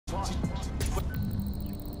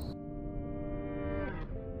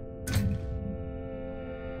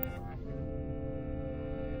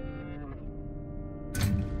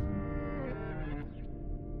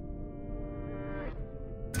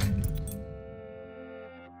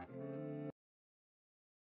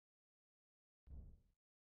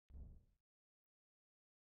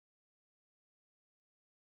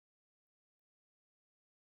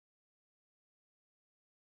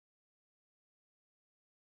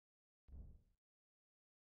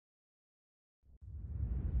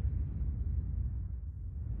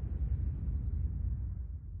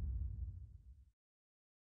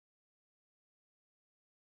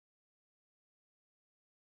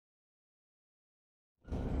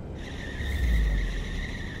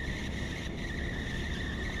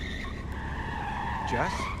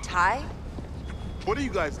Jess? Ty? What are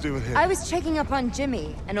you guys doing here? I was checking up on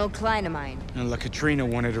Jimmy, an old client of mine. And La Katrina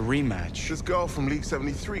wanted a rematch. This girl from League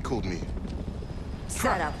 73 called me.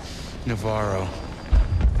 Set up. Navarro.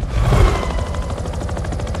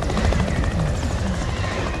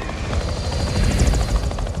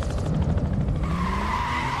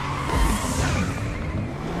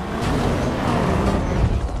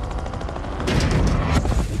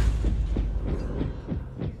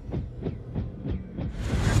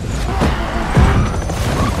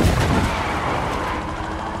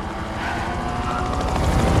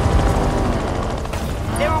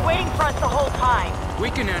 We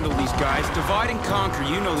can handle these guys. Divide and conquer.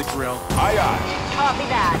 You know the drill. Aye, aye. Copy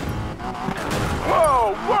that.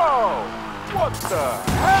 Whoa, whoa! What the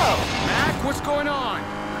hell? Mac, what's going on?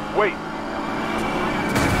 Wait.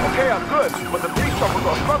 Okay, I'm good, but the police chopper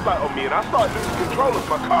got a floodlight on me and I started losing control of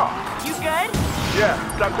my car. You good? Yeah,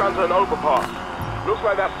 ducked down to an overpass. Looks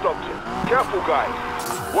like that stopped it. Careful, guys.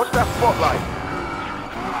 Watch that spotlight.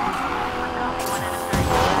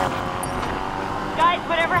 Guys,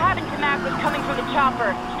 whatever happened to Mac was coming from the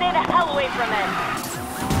chopper. Stay the hell away from him.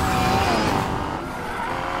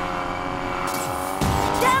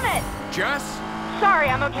 Damn it! Jess? Sorry,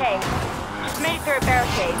 I'm okay. Just made it through a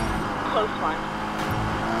barricade. Close one.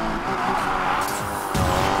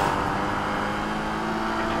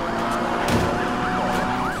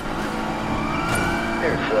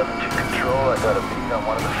 Air 7 to control. I got a beat on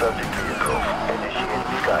one of the subject vehicles. Initiating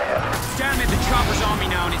Skyhammer. Damn it, the chopper's on me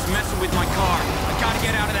now and it's messing with my car. I gotta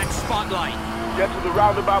get out of that spotlight. Get to the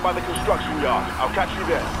roundabout by the construction yard. I'll catch you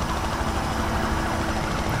there.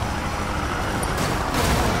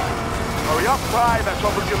 Hurry up, Ty. That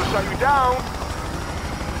chopper's gonna shut you down.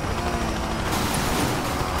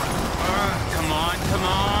 Come on, come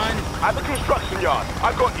on. At the construction yard.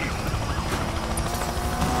 I got you.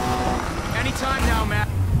 Anytime now, Mac.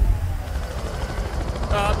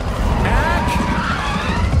 Mac?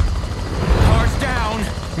 Car's down.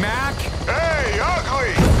 Mac? Hey,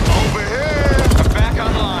 ugly! Over here! I'm back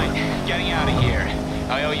online. Getting out of here.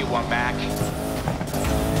 I owe you one, Mac.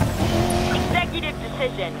 Executive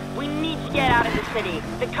decision. We need to get out of the city.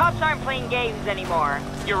 The cops aren't playing games anymore.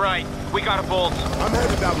 You're right. We got a bolt. I'm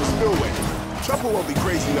headed down the spillway. Chopper won't be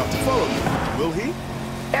crazy enough to follow me, will he?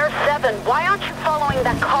 Air 7, why aren't you following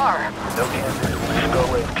that car? No can do.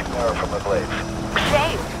 Spillway Camaro from the blades.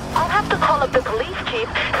 Shame. I'll have to call up the police chief,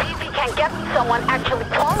 see if he can get me someone actually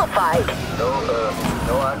qualified. No,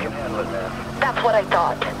 I can handle it, man. That's what I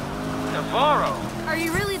thought. Navarro! Are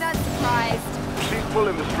you really that surprised? She's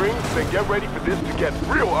pulling the strings, then get ready for this to get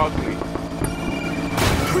real ugly.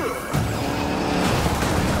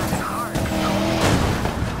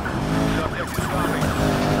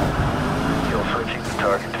 Still searching the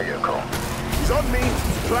target vehicle. He's on me.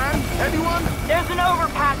 Plan? Anyone? There's an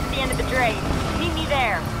overpass at the end of the drain. Meet me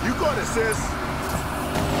there. You got it, sis.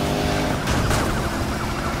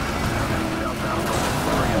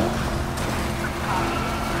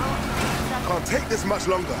 Can't take this much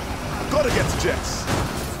longer. Gotta get to Jess.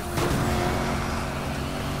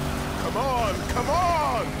 Come on, come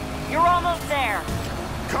on! You're almost there.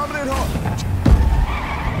 Coming in hot.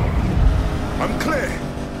 I'm clear.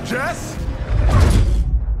 Jess?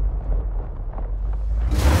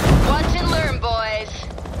 Watch and learn, boys.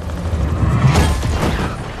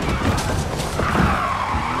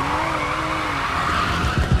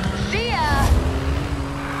 See ya!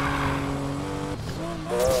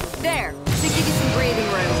 There, to give you some breathing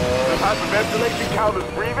room. Has the ventilation counters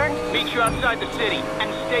breathing? Meet you outside the city, and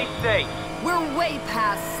stay safe. We're way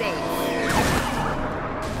past safe.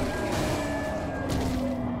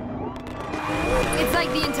 It's like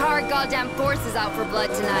the entire goddamn force is out for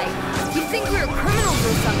blood tonight. You'd think we were criminals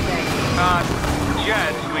or something.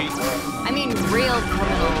 Jess, I mean real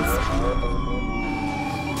criminals.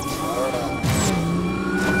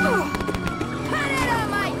 Put it on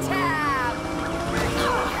my tab!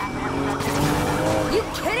 You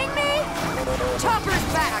kidding me? Chopper's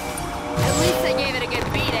back. At least I gave it a good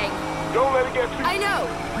beating. Don't let it get too... I know.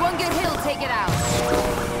 One good hill'll take it out.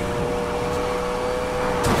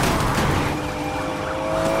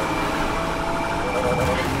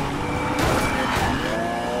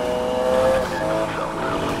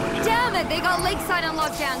 Damn it! They got Lakeside on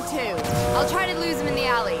lockdown too. I'll try to lose them in the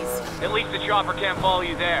alleys. At least the chopper can't follow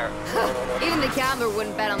you there. Even the gambler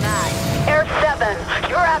wouldn't bet on that. Air 7,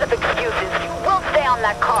 you're out of excuses. You will stay on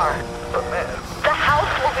that car. But man, The house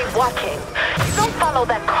will be watching. You don't follow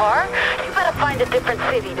that car, you better find a different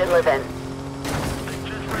city to live in. they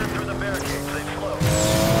just ran through the barricades. They slow.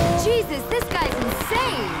 Jesus, this guy's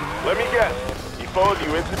insane. Let me guess. He followed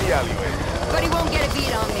you into the alleyway. But he won't get a beat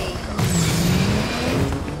on me.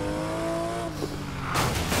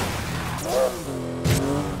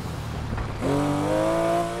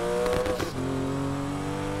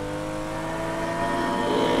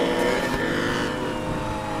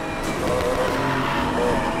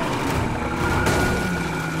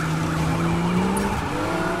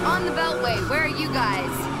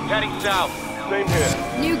 same here.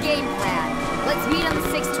 New game plan. Let's meet on the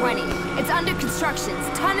 620. It's under construction. It's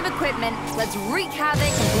a ton of equipment. Let's wreak havoc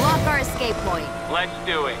and block our escape point. Let's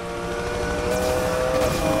do it.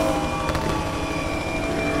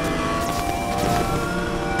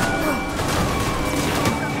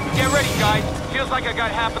 Get ready, guys. Feels like I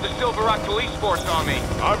got half of the Silver Rock police force on me.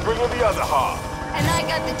 I'm bringing the other half. And I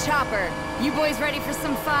got the chopper. You boys ready for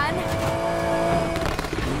some fun?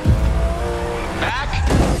 Back.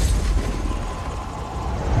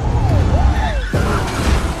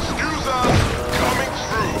 Coming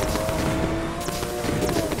through.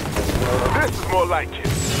 This is more like it.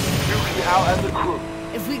 Duking out as a crew.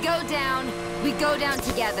 If we go down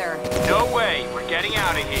together. No way. We're getting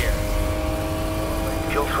out of here.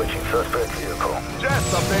 Kill switching suspect vehicle.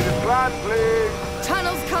 Jess, updated plan, please.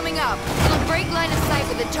 Tunnel's coming up. It'll break line of sight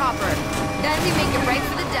with a chopper. Then we make a break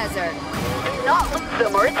for the desert. Do not lose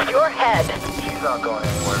them or it's your head. She's not going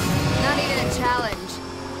anywhere. Not even a challenge.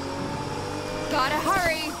 Gotta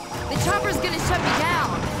hurry. The chopper's gonna shut me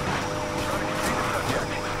down.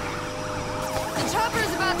 The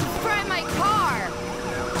chopper's about to fry my car.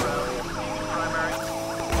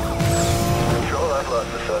 Control, I've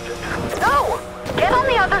lost the subject. No! Get on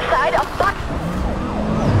the other side